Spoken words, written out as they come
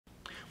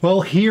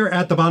Well, here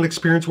at the Bond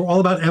Experience, we're all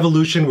about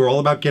evolution. We're all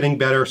about getting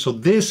better. So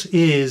this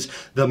is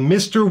the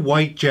Mr.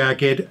 White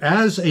jacket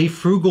as a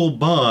Frugal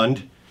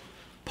Bond,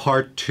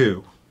 Part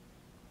 2.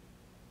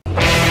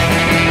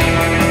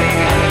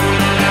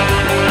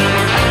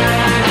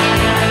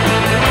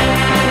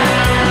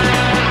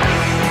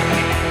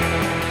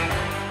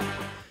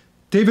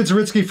 David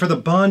Zaritsky for the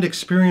Bond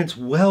Experience.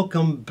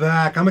 Welcome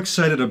back. I'm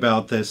excited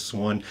about this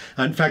one.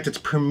 In fact, it's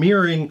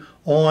premiering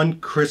on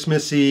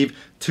Christmas Eve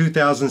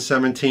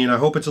 2017. I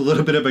hope it's a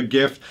little bit of a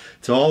gift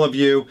to all of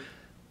you,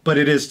 but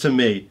it is to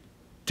me.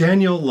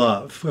 Daniel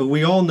Love,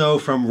 we all know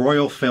from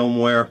Royal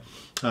Filmware.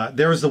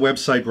 There's the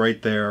website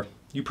right there.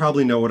 You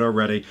probably know it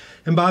already.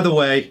 And by the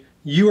way,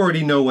 you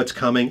already know what's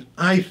coming,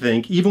 I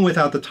think, even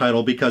without the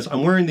title, because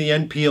I'm wearing the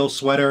NPL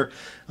sweater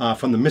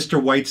from the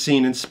Mr. White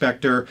Scene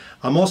Inspector.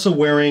 I'm also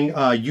wearing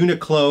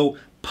Uniqlo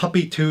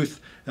puppy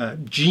tooth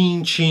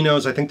jean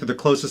chinos. I think they're the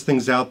closest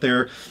things out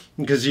there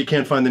because you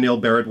can't find the Neil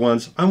Barrett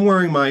ones. I'm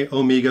wearing my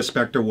Omega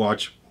Spectre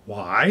watch.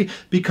 Why?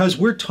 Because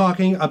we're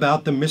talking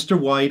about the Mr.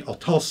 White, or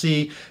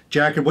Tulsi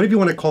jacket, whatever you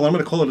want to call it. I'm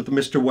going to call it the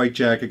Mr. White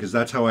jacket because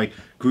that's how I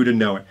grew to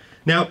know it.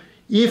 Now,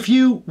 if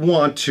you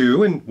want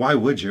to, and why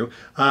would you,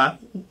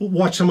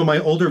 watch some of my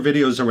older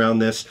videos around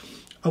this,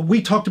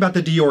 we talked about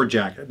the Dior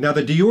jacket. Now,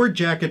 the Dior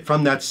jacket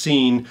from that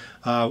scene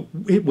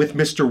with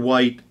Mr.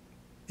 White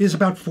is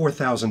about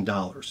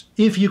 $4,000.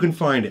 If you can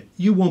find it,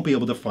 you won't be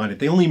able to find it.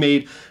 They only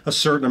made a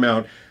certain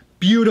amount.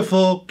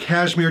 Beautiful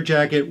cashmere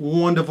jacket,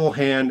 wonderful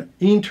hand,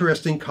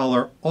 interesting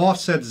color,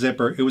 offset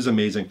zipper. It was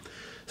amazing.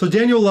 So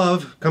Daniel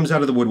Love comes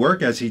out of the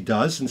woodwork, as he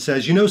does, and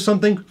says, you know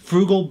something?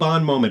 Frugal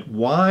Bond moment.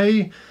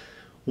 Why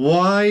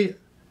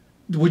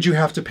would you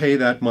have to pay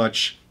that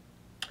much?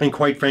 And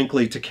quite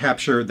frankly, to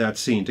capture that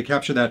scene, to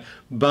capture that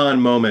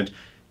Bond moment?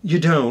 You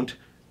don't,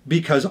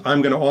 because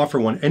I'm going to offer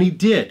one. And he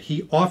did.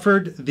 He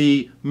offered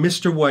the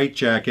Mr. White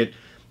jacket,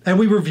 and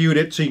we reviewed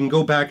it, so you can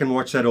go back and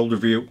watch that old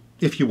review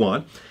if you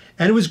want.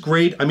 And it was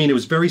great. I mean, it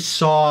was very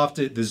soft.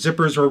 The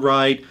zippers were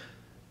right.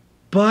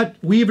 But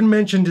we even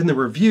mentioned in the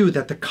review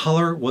that the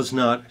color was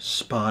not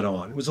spot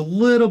on. It was a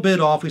little bit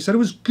off. We said it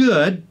was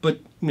good, but,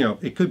 you know,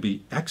 it could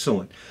be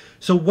excellent.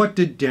 So what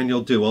did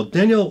Daniel do? Well,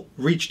 Daniel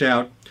reached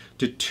out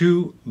to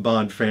two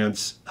Bond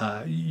fans.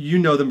 You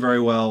know them very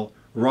well,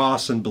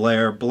 Ross and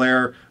Blair.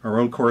 Blair, our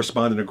own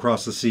correspondent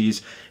across the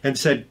seas, and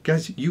said,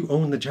 guys, you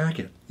own the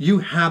jacket. You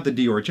have the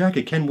Dior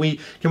jacket. Can we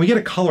get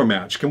a color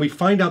match? Can we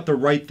find out the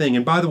right thing?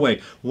 And by the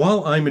way,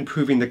 while I'm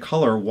improving the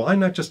color, why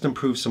not just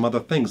improve some other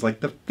things like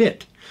the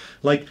fit?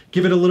 Like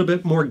give it a little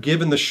bit more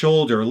give in the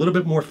shoulder, a little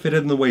bit more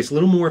fitted in the waist, a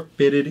little more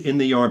fitted in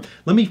the arm.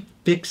 Let me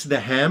fix the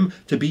hem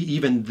to be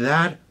even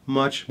that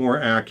much more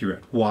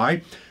accurate.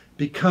 Why?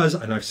 Because,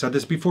 and I've said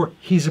this before,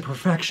 he's a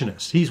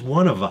perfectionist. He's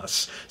one of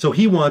us. So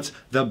he wants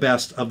the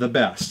best of the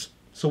best.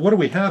 So what do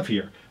we have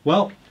here?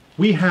 Well,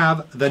 we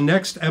have the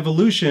next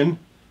evolution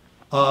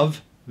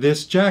of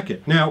this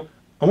jacket. Now,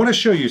 I want to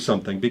show you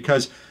something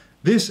because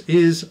this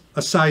is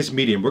a size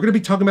medium. We're going to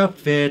be talking about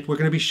fit. We're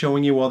going to be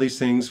showing you all these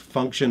things,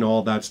 function,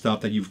 all that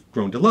stuff that you've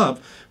grown to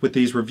love with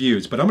these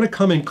reviews. But I'm going to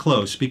come in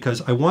close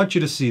because I want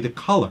you to see the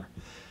color.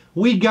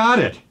 We got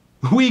it.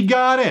 We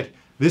got it.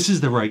 This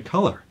is the right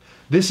color.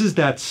 This is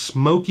that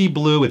smoky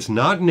blue. It's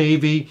not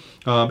navy.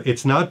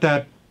 It's not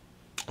that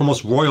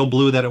almost royal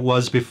blue that it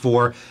was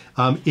before.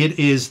 It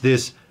is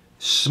this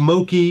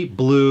smoky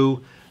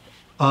blue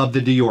of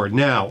the Dior.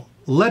 Now,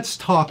 let's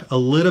talk a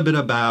little bit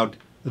about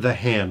the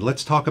hand.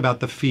 Let's talk about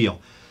the feel.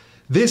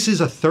 This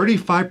is a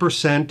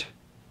 35%,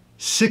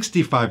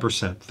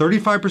 65%.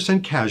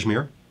 35%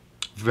 cashmere,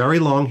 very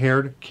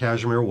long-haired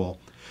cashmere wool.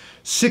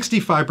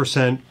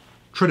 65%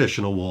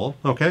 traditional wool,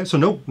 okay? So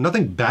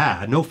nothing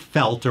bad, no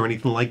felt or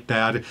anything like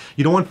that.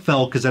 You don't want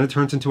felt because then it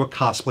turns into a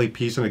cosplay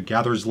piece and it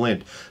gathers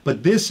lint.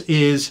 But this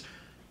is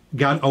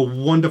got a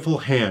wonderful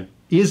hand.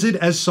 Is it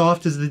as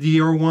soft as the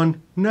Dior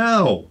one?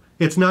 No.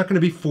 It's not going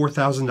to be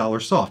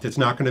 $4,000 soft. It's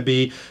not going to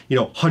be,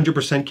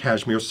 100%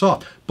 cashmere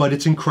soft, but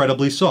it's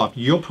incredibly soft.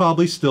 You'll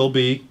probably still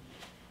be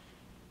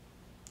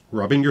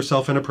rubbing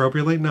yourself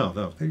inappropriately.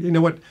 No. You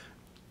know what?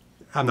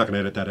 I'm not going to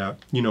edit that out.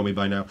 You know me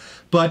by now.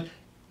 But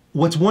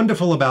what's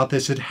wonderful about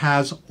this, it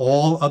has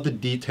all of the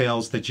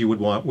details that you would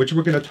want, which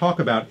we're going to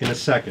talk about in a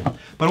second.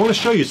 But I want to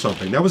show you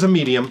something. That was a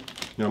medium.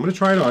 Now I'm going to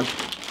try it on.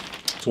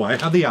 That's why I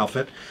have the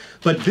outfit.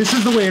 But this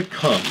is the way it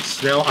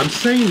comes. Now I'm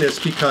saying this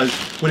because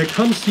when it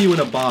comes to you in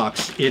a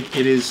box,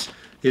 it's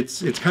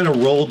kind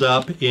of rolled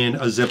up in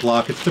a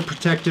Ziploc. It's to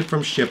protect it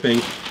from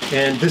shipping.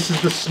 And this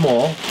is the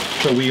small.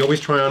 So we always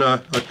try on a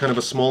kind of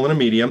a small and a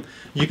medium.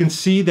 You can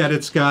see that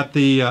it's got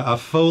the a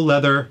faux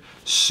leather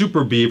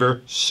Super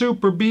Beaver,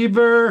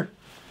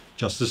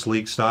 Justice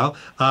League style,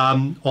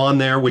 on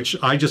there, which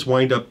I just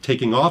wind up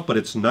taking off, but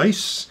it's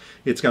nice.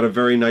 It's got a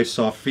very nice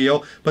soft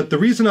feel. But the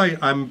reason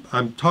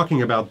I'm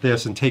talking about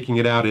this and taking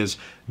it out is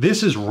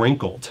this is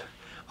wrinkled.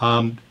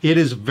 It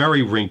is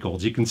very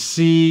wrinkled. You can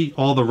see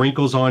all the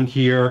wrinkles on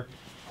here.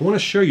 I want to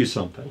show you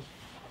something.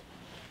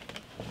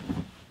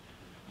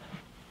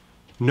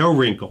 No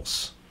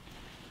wrinkles.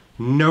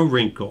 No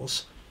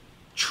wrinkles.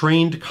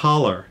 Trained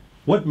collar.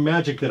 What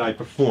magic did I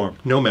perform?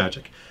 No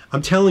magic.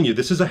 I'm telling you,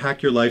 this is a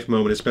hack your life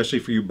moment, especially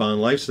for you Bond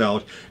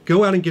lifestyle.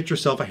 Go out and get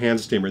yourself a hand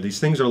steamer. These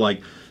things are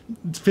like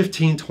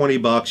 15, 20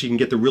 bucks. You can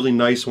get the really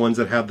nice ones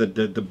that have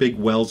the big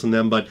wells in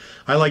them, but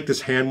I like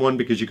this hand one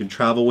because you can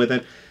travel with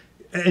it.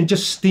 And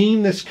just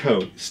steam this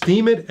coat.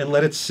 Steam it and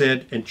let it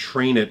sit and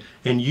train it,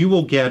 and you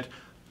will get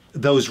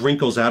those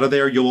wrinkles out of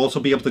there. You'll also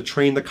be able to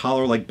train the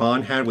collar like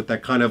Bond had, with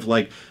that kind of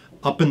like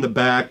up in the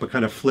back but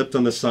kind of flipped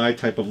on the side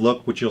type of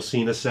look, which you'll see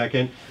in a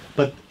second.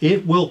 But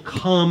it will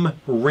come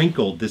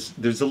wrinkled.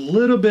 There's a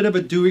little bit of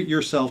a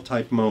do-it-yourself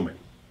type moment.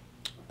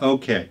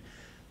 Okay,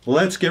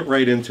 let's get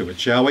right into it,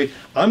 shall we?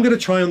 I'm going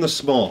to try on the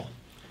small.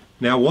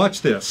 Now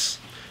watch this.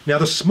 Now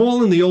the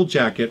small in the old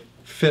jacket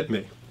fit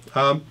me.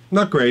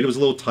 Not great, it was a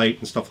little tight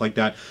and stuff like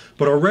that.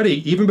 But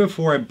already, even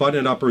before I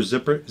button it up or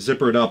zipper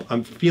it up,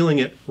 I'm feeling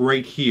it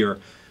right here.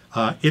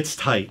 It's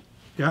tight.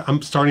 Yeah,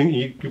 I'm starting,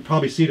 you can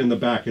probably see it in the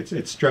back.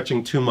 It's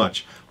stretching too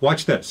much.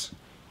 Watch this.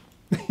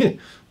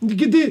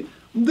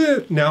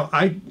 Now,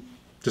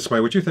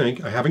 despite what you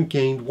think, I haven't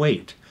gained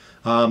weight.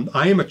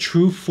 I am a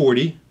true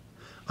 40.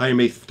 I am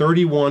a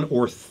 31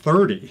 or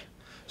 30.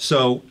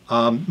 So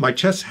my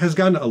chest has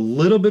gotten a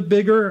little bit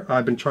bigger.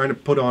 I've been trying to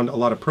put on a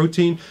lot of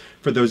protein.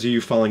 For those of you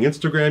following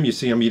Instagram, you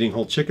see I'm eating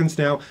whole chickens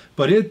now.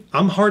 But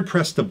I'm hard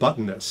pressed to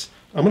button this.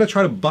 I'm going to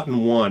try to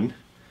button one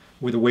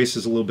where the waist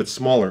is a little bit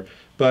smaller.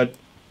 But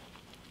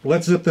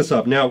let's zip this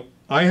up. Now,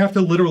 I have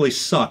to literally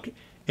suck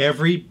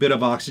every bit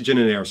of oxygen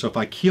and air. So if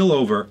I keel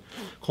over,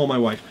 call my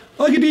wife.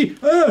 Okay,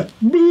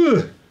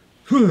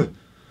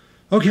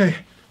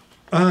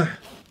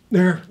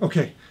 there,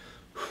 okay.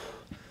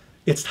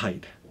 It's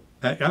tight.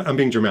 I'm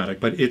being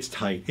dramatic, but it's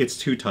tight. It's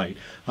too tight.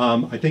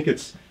 I think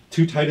it's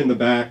too tight in the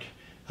back.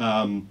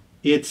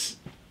 It's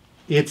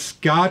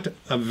got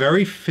a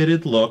very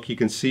fitted look. You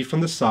can see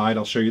from the side.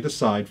 I'll show you the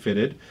side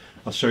fitted.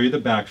 I'll show you the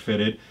back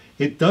fitted.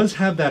 It does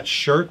have that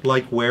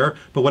shirt-like wear,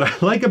 but what I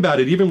like about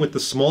it, even with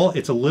the small,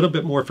 it's a little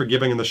bit more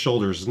forgiving in the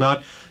shoulders. It's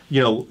not,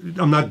 you know,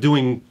 I'm not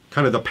doing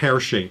kind of the pear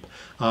shape,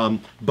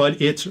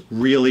 but it's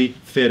really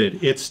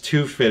fitted. It's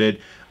too fitted.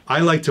 I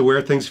like to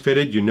wear things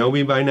fitted. You know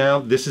me by now.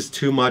 This is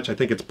too much. I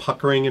think it's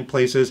puckering in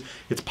places.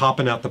 It's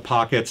popping out the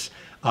pockets.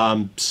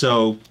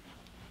 So,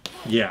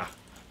 yeah.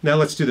 Now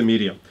let's do the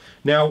medium.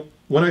 Now,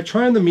 when I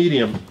try on the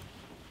medium,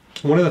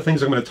 one of the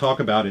things I'm going to talk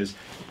about is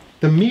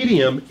the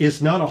medium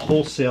is not a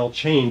wholesale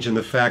change in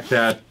the fact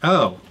that,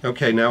 oh,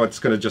 okay, now it's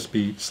going to just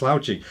be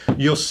slouchy.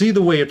 You'll see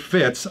the way it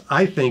fits,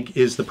 I think,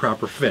 is the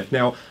proper fit.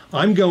 Now,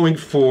 I'm going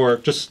for,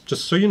 just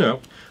so you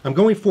know, I'm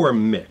going for a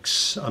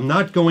mix. I'm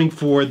not going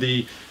for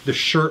the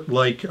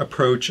shirt-like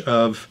approach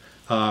of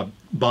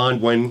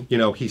Bond when, you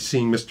know, he's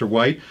seeing Mr.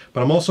 White,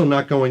 but I'm also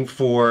not going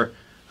for,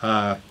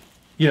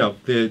 you know,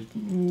 the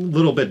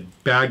little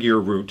bit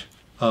baggier route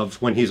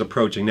of when he's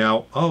approaching.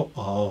 Now,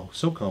 oh,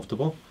 so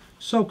comfortable.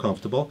 So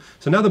comfortable.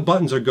 So now the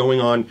buttons are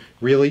going on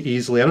really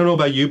easily. I don't know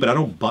about you, but I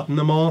don't button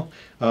them all.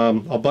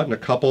 I'll button a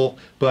couple,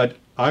 but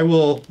I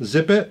will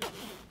zip it.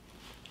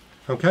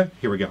 Okay,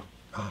 here we go.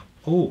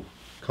 Oh,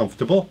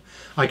 comfortable.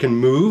 I can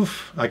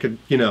move. I could,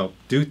 you know,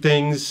 do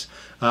things.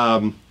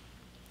 I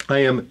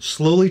am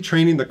slowly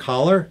training the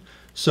collar.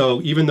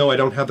 So even though I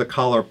don't have the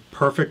collar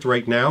perfect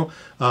right now,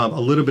 a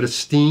little bit of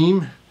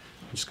steam.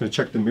 I'm just going to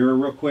check the mirror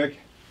real quick.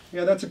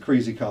 Yeah, that's a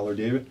crazy collar,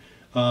 David.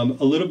 A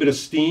little bit of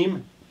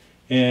steam,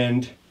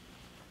 and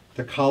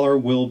the collar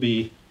will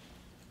be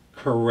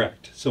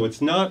correct. So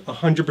it's not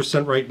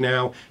 100% right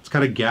now. It's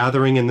kind of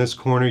gathering in this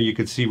corner. You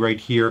can see right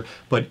here,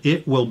 but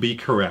it will be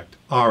correct.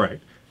 All right.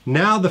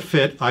 Now the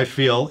fit, I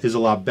feel, is a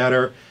lot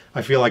better.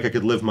 I feel like I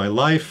could live my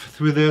life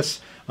through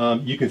this.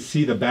 You can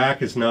see the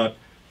back is not,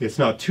 it's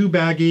not too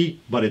baggy,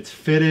 but it's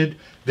fitted.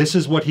 This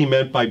is what he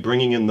meant by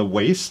bringing in the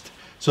waist.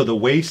 So the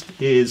waist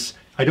is,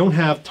 I don't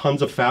have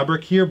tons of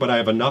fabric here, but I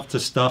have enough to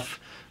stuff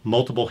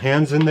multiple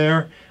hands in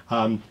there.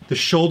 The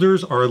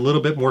shoulders are a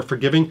little bit more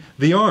forgiving.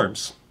 The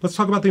arms, let's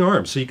talk about the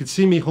arms. So you can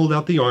see me hold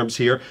out the arms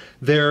here.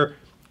 They're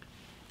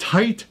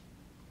tight,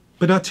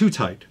 but not too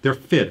tight. They're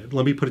fitted.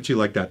 Let me put it to you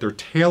like that. They're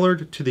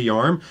tailored to the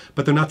arm,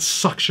 but they're not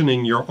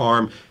suctioning your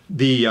arm.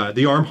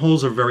 The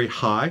armholes are very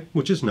high,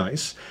 which is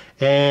nice.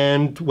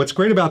 And what's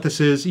great about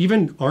this is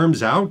even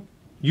arms out,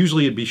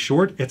 usually it'd be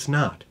short, it's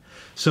not.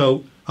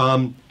 So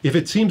if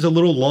it seems a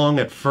little long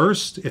at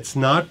first, it's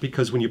not,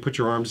 because when you put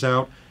your arms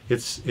out,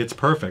 it's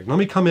perfect. Let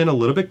me come in a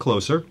little bit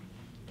closer.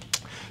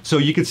 So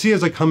you can see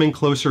as I come in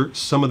closer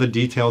some of the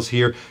details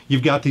here.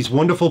 You've got these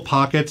wonderful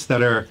pockets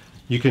that are,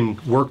 you can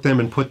work them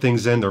and put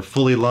things in. They're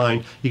fully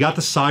lined. You got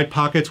the side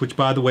pockets, which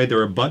by the way,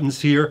 there are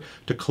buttons here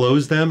to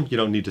close them. You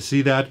don't need to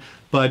see that.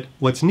 But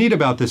what's neat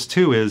about this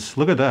too is,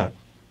 look at that.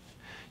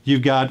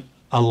 You've got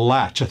a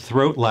latch, a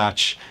throat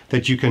latch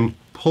that you can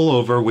pull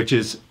over, which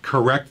is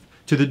correct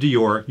to the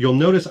Dior. You'll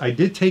notice I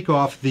did take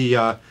off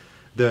the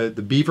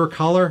beaver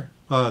collar,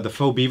 the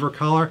faux beaver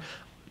collar.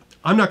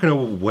 I'm not going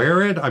to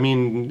wear it. I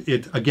mean,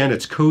 again,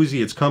 it's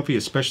cozy, it's comfy,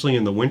 especially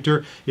in the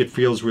winter. It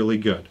feels really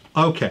good.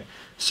 Okay,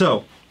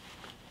 so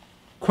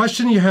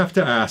question you have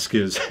to ask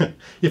is,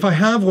 if I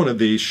have one of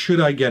these,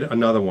 should I get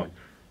another one?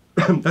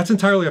 That's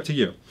entirely up to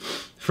you.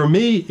 For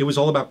me, it was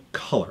all about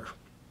color.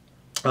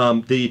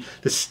 The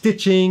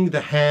stitching,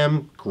 the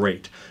hem,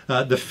 great.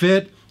 The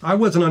fit, I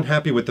wasn't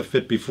unhappy with the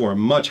fit before. I'm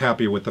much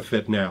happier with the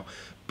fit now.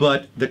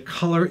 But the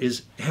color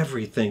is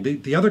everything.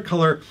 The other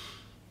color,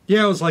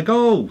 yeah, I was like,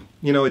 oh,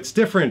 it's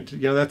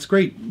different. That's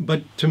great.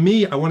 But to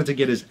me, I wanted to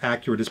get as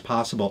accurate as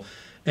possible.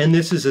 And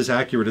this is as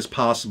accurate as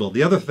possible.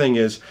 The other thing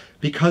is,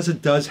 because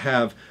it does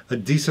have a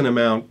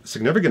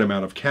significant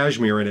amount of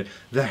cashmere in it,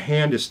 the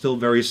hand is still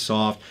very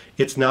soft.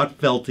 It's not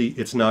felty.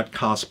 It's not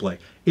cosplay.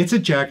 It's a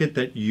jacket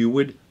that you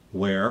would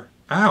wear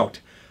out.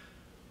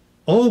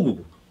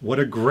 Oh, what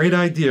a great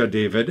idea,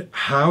 David.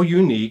 How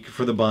unique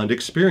for the Bond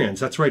experience.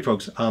 That's right,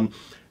 folks.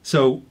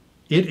 So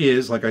it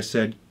is, like I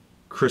said,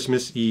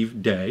 Christmas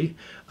Eve day.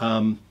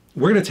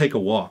 We're going to take a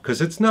walk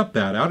because it's not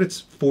bad out. It's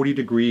 40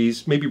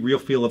 degrees, maybe real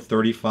feel of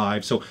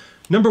 35. So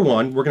number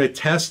one, we're going to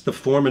test the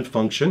form and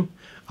function.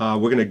 We're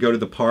going to go to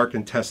the park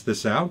and test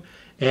this out.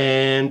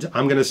 And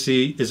I'm going to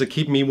see, is it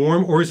keeping me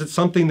warm, or is it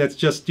something that's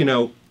just,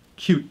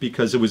 cute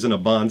because it was in a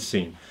Bond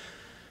scene?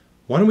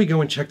 Why don't we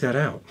go and check that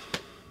out?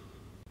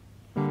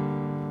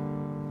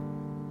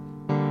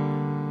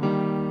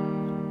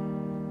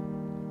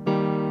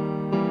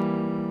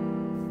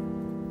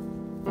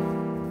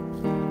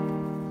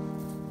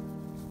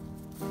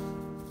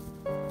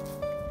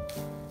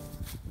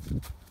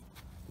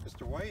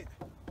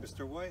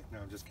 Mr. White? No,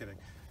 I'm just kidding.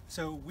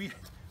 So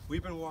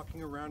we've been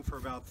walking around for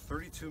about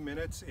 32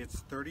 minutes. It's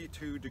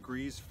 32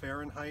 degrees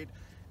Fahrenheit,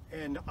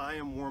 and I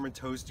am warm and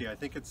toasty. I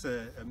think it's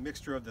a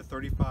mixture of the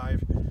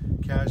 35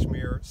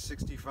 cashmere,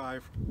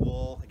 65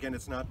 wool. Again,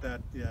 it's not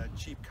that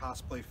cheap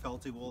cosplay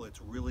felty wool.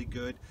 It's really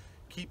good.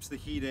 Keeps the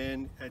heat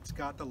in. It's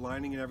got the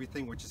lining and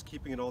everything, which is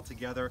keeping it all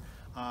together.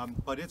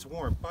 But it's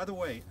warm. By the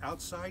way,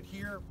 outside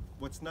here,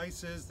 what's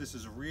nice is this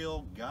is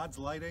real God's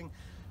lighting.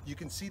 You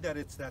can see that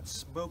it's that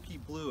smoky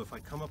blue. If I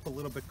come up a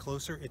little bit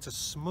closer, it's a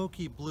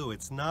smoky blue.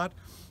 It's not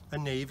a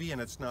navy, and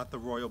it's not the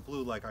royal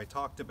blue like I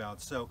talked about.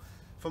 So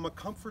from a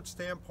comfort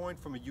standpoint,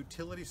 from a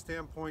utility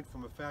standpoint,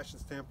 from a fashion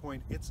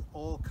standpoint, it's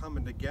all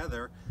coming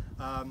together.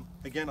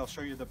 Again, I'll show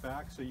you the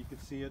back so you can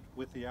see it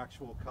with the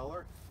actual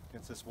color.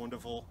 It's this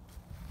wonderful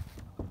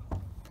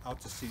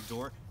out to sea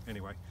door.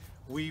 Anyway,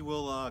 we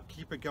will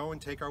keep it going,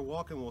 take our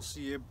walk, and we'll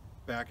see you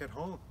back at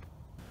home.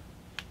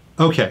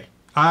 Okay.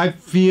 I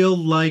feel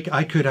like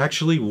I could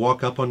actually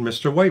walk up on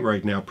Mr. White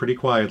right now pretty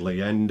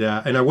quietly, and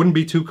I wouldn't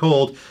be too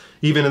cold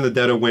even in the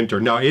dead of winter.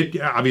 No,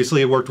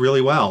 obviously it worked really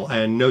well,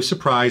 and no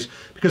surprise,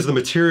 because of the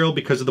material,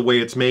 because of the way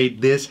it's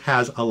made, this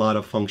has a lot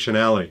of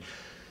functionality.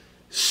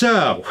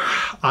 So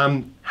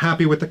I'm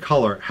happy with the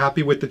color,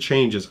 happy with the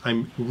changes.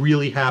 I'm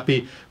really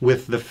happy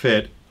with the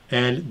fit,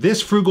 and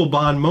this Frugal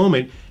Bond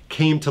moment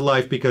came to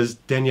life because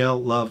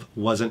Danielle Love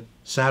wasn't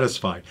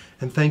satisfied,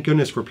 and thank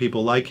goodness for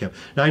people like him.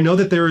 Now, I know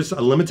that there is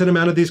a limited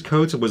amount of these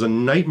coats. It was a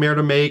nightmare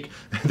to make.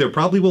 There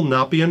probably will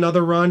not be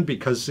another run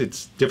because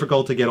it's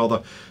difficult to get all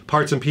the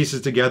parts and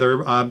pieces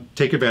together.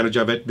 Take advantage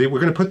of it. We're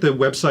going to put the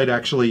website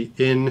actually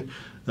in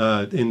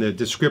the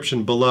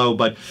description below,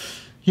 but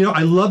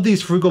I love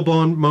these Frugal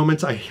Bond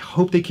moments. I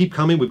hope they keep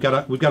coming. We've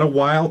got a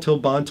while till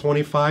Bond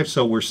 25,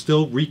 so we're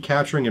still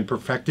recapturing and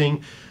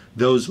perfecting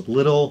those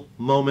little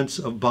moments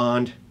of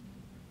Bond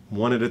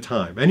one at a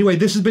time. Anyway,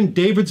 this has been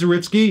David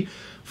Zaritsky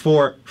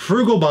for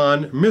Frugal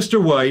Bond, Mr.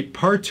 White,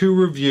 Part 2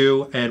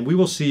 review, and we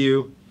will see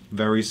you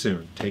very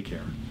soon. Take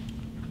care.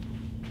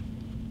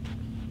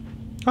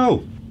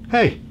 Oh,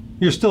 hey,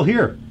 you're still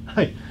here.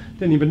 I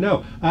didn't even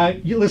know.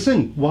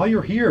 Listen, while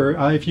you're here,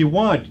 if you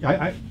want,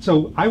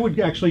 so I would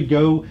actually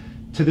go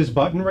to this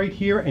button right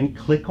here and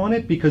click on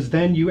it, because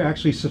then you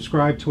actually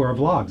subscribe to our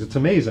vlogs. It's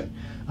amazing.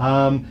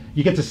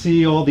 You get to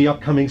see all the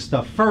upcoming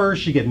stuff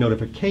first. You get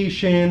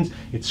notifications.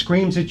 It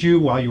screams at you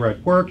while you're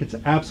at work. It's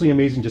absolutely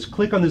amazing. Just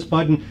click on this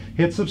button,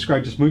 hit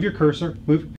subscribe, just move your cursor, move.